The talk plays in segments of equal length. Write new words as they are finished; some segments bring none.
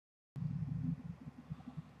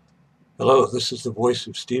Hello, this is the voice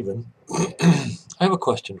of Stephen. I have a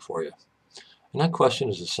question for you, and that question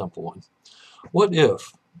is a simple one. What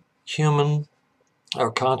if human,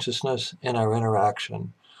 our consciousness, and our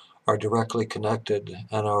interaction are directly connected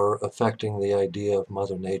and are affecting the idea of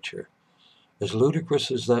Mother Nature? As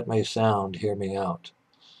ludicrous as that may sound, hear me out,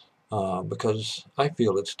 because I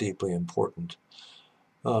feel it's deeply important.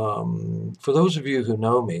 For those of you who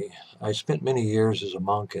know me, I spent many years as a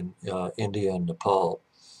monk in India and Nepal,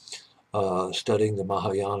 studying the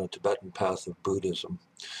Mahayana Tibetan path of Buddhism.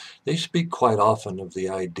 They speak quite often of the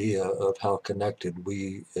idea of how connected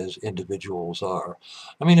we as individuals are.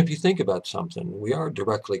 I mean, if you think about something, we are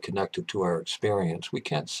directly connected to our experience. We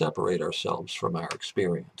can't separate ourselves from our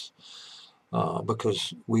experience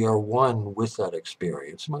because we are one with that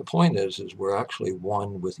experience. My point is we're actually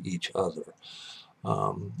one with each other.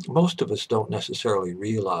 Most of us don't necessarily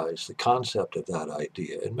realize the concept of that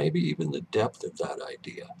idea and maybe even the depth of that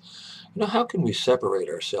idea. How can we separate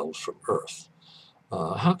ourselves from Earth?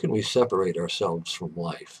 How can we separate ourselves from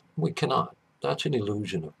life? We cannot. That's an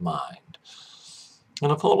illusion of mind.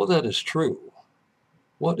 And if all of that is true,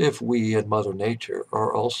 what if we and Mother Nature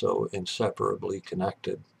are also inseparably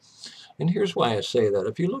connected? And here's why I say that.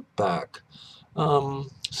 If you look back,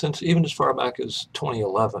 since even as far back as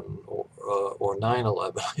 2011 or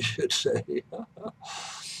 9/11, I should say,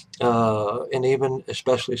 and even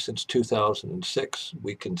especially since 2006,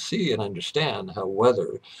 we can see and understand how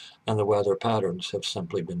weather and the weather patterns have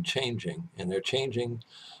simply been changing. And they're changing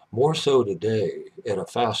more so today at a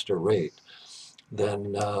faster rate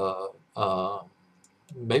than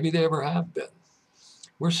maybe they ever have been.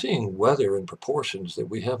 We're seeing weather in proportions that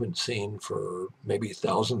we haven't seen for maybe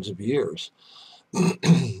thousands of years.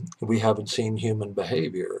 We haven't seen human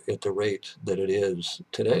behavior at the rate that it is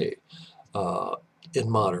today. In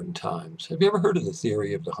modern times. Have you ever heard of the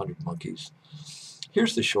theory of the 100 monkeys?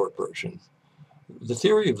 Here's the short version. The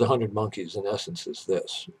theory of the 100 monkeys, in essence, is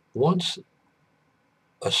this. Once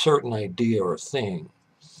a certain idea or thing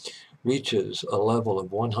reaches a level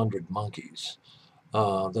of 100 monkeys,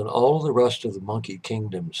 then all the rest of the monkey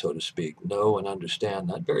kingdom, so to speak, know and understand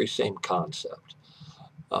that very same concept.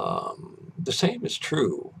 The same is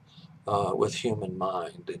true with human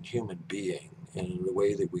mind and human being and in the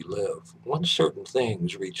way that we live. Once certain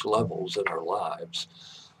things reach levels in our lives,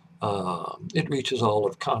 it reaches all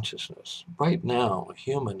of consciousness. Right now, a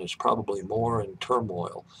human is probably more in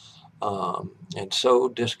turmoil and so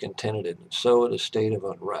discontented and so in a state of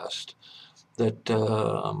unrest that to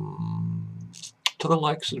the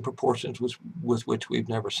likes and proportions with which we've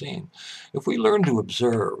never seen. If we learn to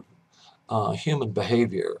observe human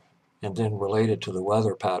behavior and then relate it to the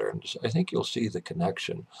weather patterns, I think you'll see the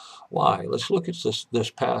connection. Why? Let's look at this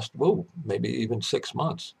past, maybe even 6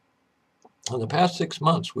 months. In the past 6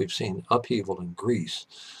 months, we've seen upheaval in Greece,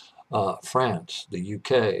 France, the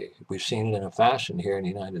UK. We've seen it in a fashion here in the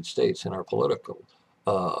United States in our political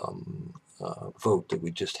vote that we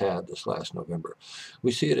just had this last November.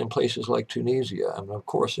 We see it in places like Tunisia and, of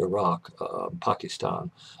course, Iraq, Pakistan,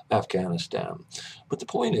 Afghanistan. But the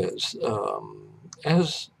point is,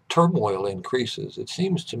 as turmoil increases, it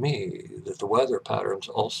seems to me that the weather patterns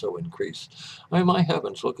also increase. I mean, my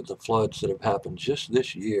heavens, look at the floods that have happened just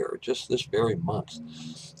this year, just this very month,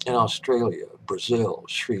 in Australia, Brazil,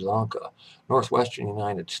 Sri Lanka, northwestern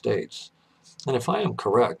United States. And if I am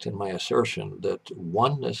correct in my assertion that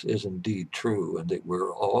oneness is indeed true and that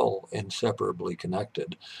we're all inseparably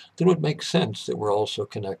connected, then it would make sense that we're also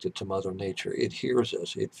connected to Mother Nature. It hears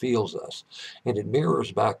us, it feels us, and it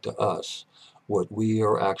mirrors back to us what we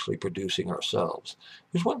are actually producing ourselves.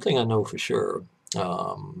 There's one thing I know for sure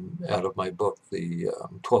out of my book, The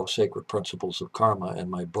 12 Sacred Principles of Karma, and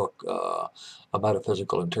my book, A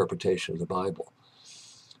Metaphysical Interpretation of the Bible,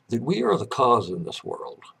 that we are the cause in this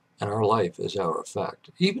world, and our life is our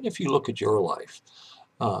effect. Even if you look at your life,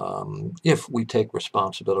 if we take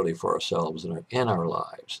responsibility for ourselves and in our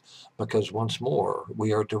lives, because once more,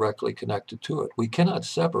 we are directly connected to it. We cannot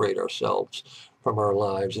separate ourselves from our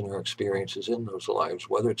lives and our experiences in those lives,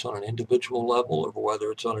 whether it's on an individual level or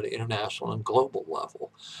whether it's on an international and global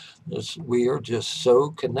level. We are just so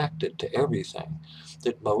connected to everything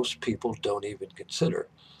that most people don't even consider.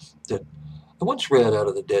 That I once read out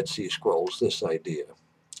of the Dead Sea Scrolls this idea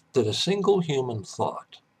that a single human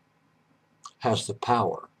thought has the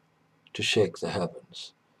power to shake the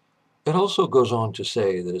heavens. It also goes on to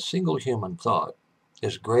say that a single human thought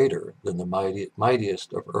is greater than the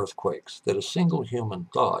mightiest of earthquakes, that a single human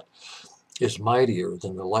thought is mightier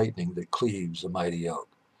than the lightning that cleaves a mighty oak.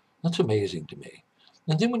 That's amazing to me.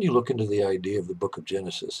 And then when you look into the idea of the book of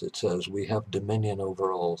Genesis, it says we have dominion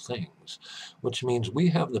over all things, which means we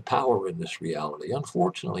have the power in this reality.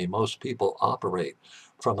 Unfortunately, most people operate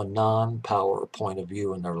from a non-power point of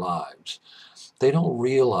view in their lives. They don't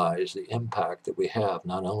realize the impact that we have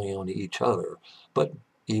not only on each other, but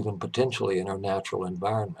even potentially in our natural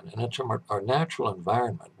environment. And it's our natural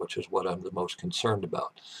environment, which is what I'm the most concerned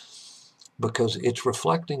about, because it's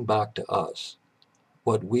reflecting back to us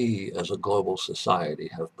what we as a global society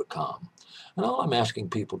have become. And all I'm asking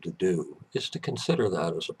people to do is to consider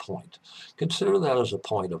that as a point. Consider that as a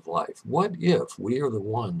point of life. What if we are the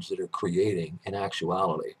ones that are creating, in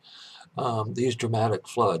actuality, these dramatic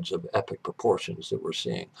floods of epic proportions that we're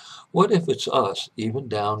seeing? What if it's us, even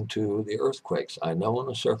down to the earthquakes? I know on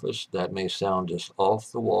the surface that may sound just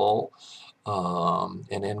off the wall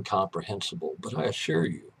and incomprehensible, but I assure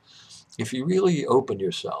you, if you really open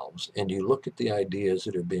yourselves and you look at the ideas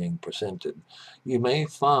that are being presented, you may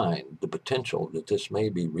find the potential that this may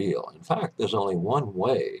be real. In fact, there's only one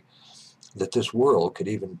way that this world could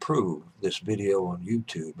even prove this video on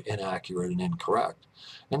YouTube inaccurate and incorrect,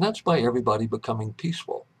 and that's by everybody becoming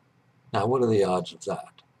peaceful. Now, what are the odds of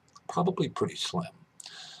that? Probably pretty slim.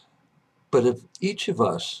 But if each of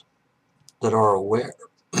us that are aware,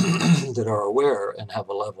 that are aware and have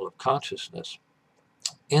a level of consciousness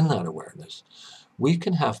in that awareness, we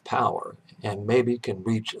can have power and maybe can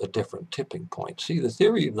reach a different tipping point. See, the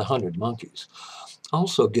theory of the 100 monkeys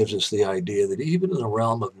also gives us the idea that even in the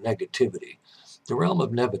realm of negativity, the realm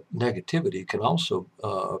of negativity can also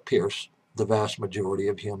pierce the vast majority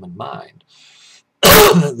of human mind.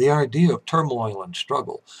 The idea of turmoil and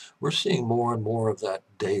struggle, we're seeing more and more of that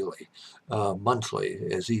daily, monthly,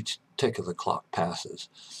 as each tick of the clock passes.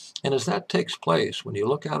 And as that takes place, when you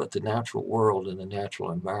look out at the natural world and the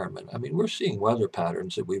natural environment, I mean, we're seeing weather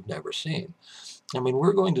patterns that we've never seen. I mean,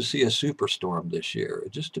 we're going to see a superstorm this year.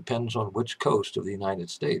 It just depends on which coast of the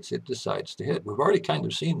United States it decides to hit. We've already kind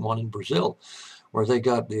of seen one in Brazil, where they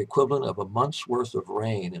got the equivalent of a month's worth of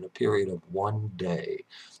rain in a period of one day.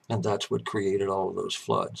 And that's what created all of those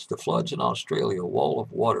floods. The floods in Australia, a wall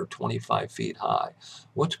of water 25 feet high.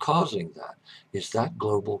 What's causing that is that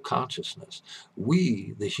global consciousness.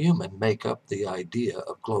 We, the human, make up the idea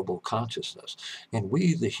of global consciousness. And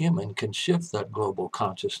we, the human, can shift that global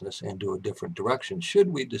consciousness into a different direction should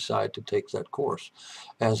we decide to take that course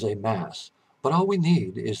as a mass. But all we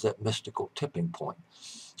need is that mystical tipping point.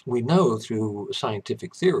 We know through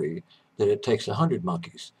scientific theory that it takes 100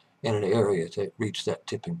 monkeys in an area to reach that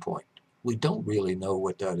tipping point. We don't really know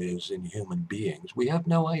what that is in human beings. We have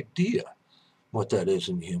no idea what that is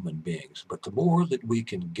in human beings. But the more that we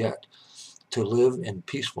can get to live in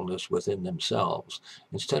peacefulness within themselves,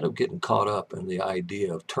 instead of getting caught up in the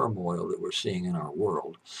idea of turmoil that we're seeing in our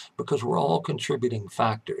world, because we're all contributing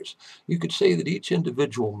factors. You could say that each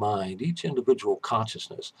individual mind, each individual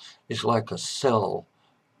consciousness is like a cell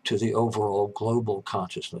to the overall global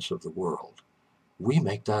consciousness of the world. We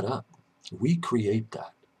make that up. We create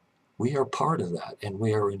that. We are part of that, and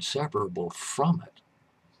we are inseparable from it.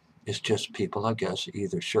 It's just people, I guess,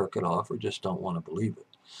 either shirk it off or just don't want to believe it.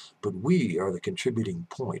 But we are the contributing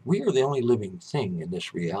point. We are the only living thing in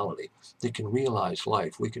this reality that can realize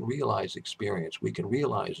life. We can realize experience. We can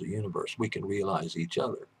realize the universe. We can realize each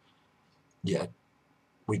other. Yet,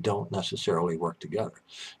 we don't necessarily work together.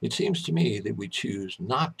 It seems to me that we choose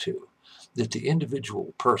not to, that the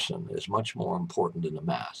individual person is much more important than the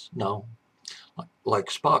mass. No, like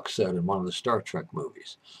Spock said in one of the Star Trek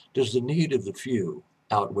movies, does the need of the few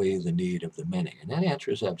outweigh the need of the many? And that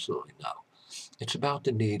answer is absolutely no. It's about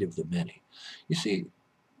the need of the many. You see,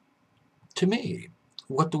 to me,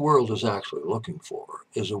 what the world is actually looking for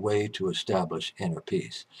is a way to establish inner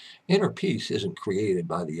peace. Inner peace isn't created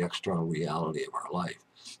by the external reality of our life.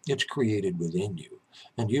 It's created within you,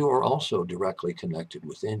 and you are also directly connected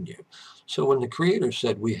within you. So when the Creator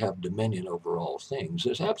said we have dominion over all things,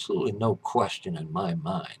 there's absolutely no question in my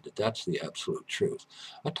mind that that's the absolute truth.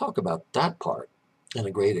 I talk about that part in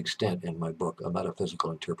a great extent in my book, A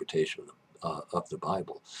Metaphysical Interpretation of the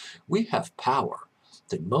Bible. We have power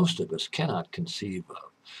that most of us cannot conceive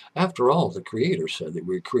of. After all, the Creator said that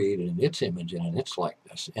we're created in its image and in its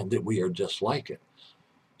likeness, and that we are just like it.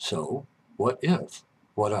 So, what if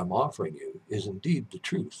what I'm offering you is indeed the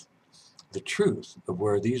truth of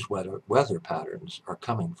where these weather patterns are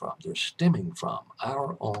coming from? They're stemming from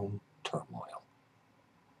our own turmoil.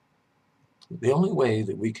 The only way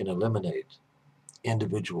that we can eliminate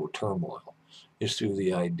individual turmoil is through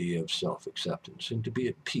the idea of self-acceptance and to be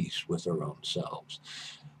at peace with our own selves.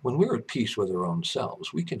 When we're at peace with our own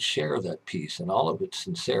selves, we can share that peace and all of its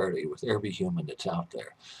sincerity with every human that's out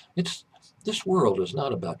there. This world is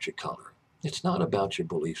not about your color. It's not about your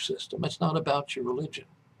belief system. It's not about your religion.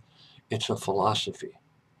 It's a philosophy.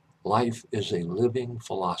 Life is a living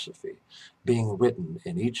philosophy being written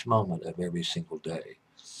in each moment of every single day.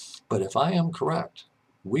 But if I am correct,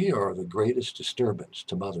 we are the greatest disturbance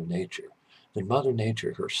to Mother Nature that Mother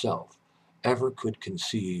Nature herself ever could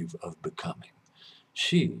conceive of becoming.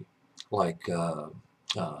 She, like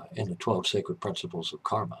in the 12 Sacred Principles of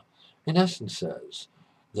Karma, in essence says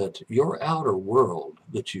that your outer world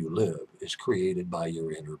that you live is created by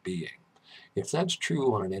your inner being. If that's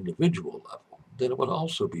true on an individual level, then it would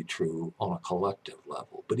also be true on a collective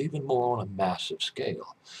level, but even more on a massive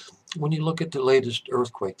scale. When you look at the latest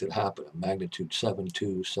earthquake that happened, magnitude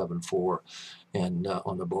 7.2, 7.4, and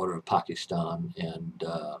on the border of Pakistan and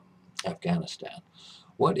Afghanistan,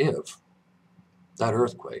 what if that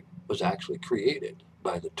earthquake was actually created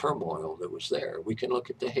by the turmoil that was there? We can look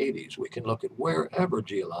at the Hades. We can look at wherever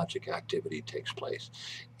geologic activity takes place.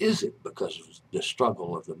 Is it because of the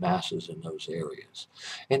struggle of the masses in those areas?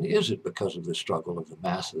 And is it because of the struggle of the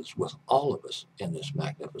masses with all of us in this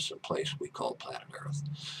magnificent place we call planet Earth?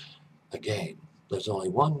 Again, there's only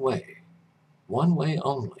one way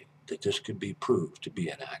only, that this could be proved to be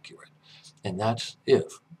inaccurate. And that's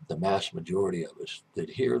if the mass majority of us that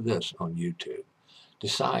hear this on YouTube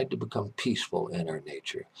decide to become peaceful in our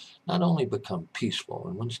nature. Not only become peaceful,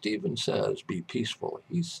 and when Stephen says be peaceful,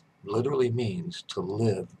 he literally means to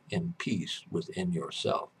live in peace within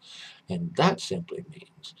yourself. And that simply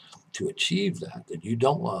means to achieve that you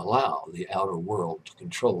don't allow the outer world to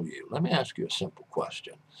control you. Let me ask you a simple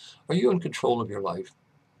question. Are you in control of your life?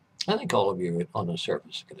 I think all of you on the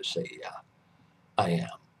surface are going to say, yeah, I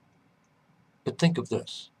am. But think of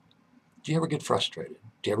this. Do you ever get frustrated?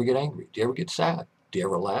 Do you ever get angry? Do you ever get sad? Do you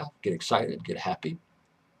ever laugh, get excited, get happy?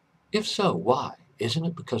 If so, why? Isn't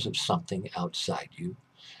it because of something outside you?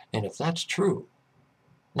 And if that's true,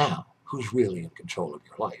 now, who's really in control of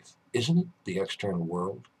your life? Isn't it the external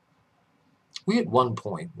world? We at one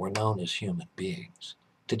point were known as human beings.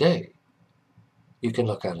 Today, you can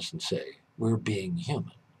look at us and say, we're being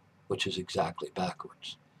human, which is exactly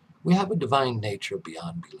backwards. We have a divine nature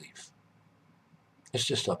beyond belief. It's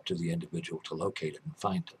just up to the individual to locate it and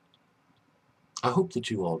find it. I hope that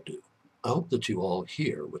you all do. I hope that you all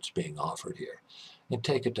hear what's being offered here and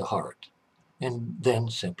take it to heart, and then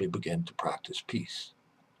simply begin to practice peace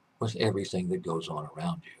with everything that goes on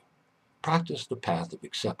around you. Practice the path of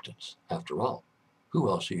acceptance. After all, who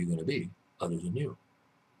else are you going to be other than you?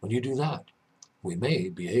 When you do that, we may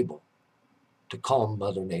be able to calm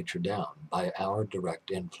Mother Nature down by our direct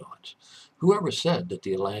influence. Whoever said that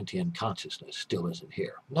the Atlantean consciousness still isn't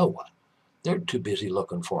here? No one. They're too busy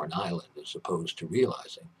looking for an island as opposed to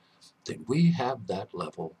realizing that we have that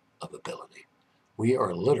level of ability. We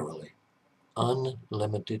are literally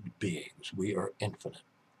unlimited beings. We are infinite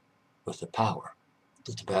with the power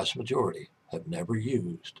that the vast majority have never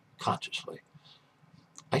used consciously.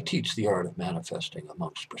 I teach the art of manifesting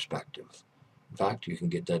amongst perspective. In fact, you can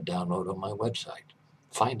get that download on my website.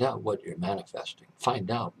 Find out what you're manifesting. Find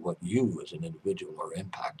out what you as an individual are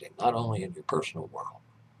impacting, not only in your personal world,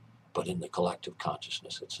 but in the collective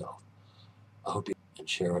consciousness itself. I hope you and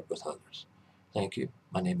share it with others. Thank you.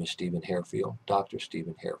 My name is Stephen Hairfield, Dr.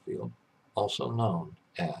 Stephen Hairfield, also known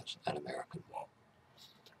as an American Monk.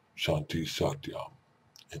 Shanti Satyam.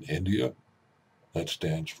 In India, that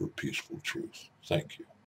stands for peaceful truth. Thank you.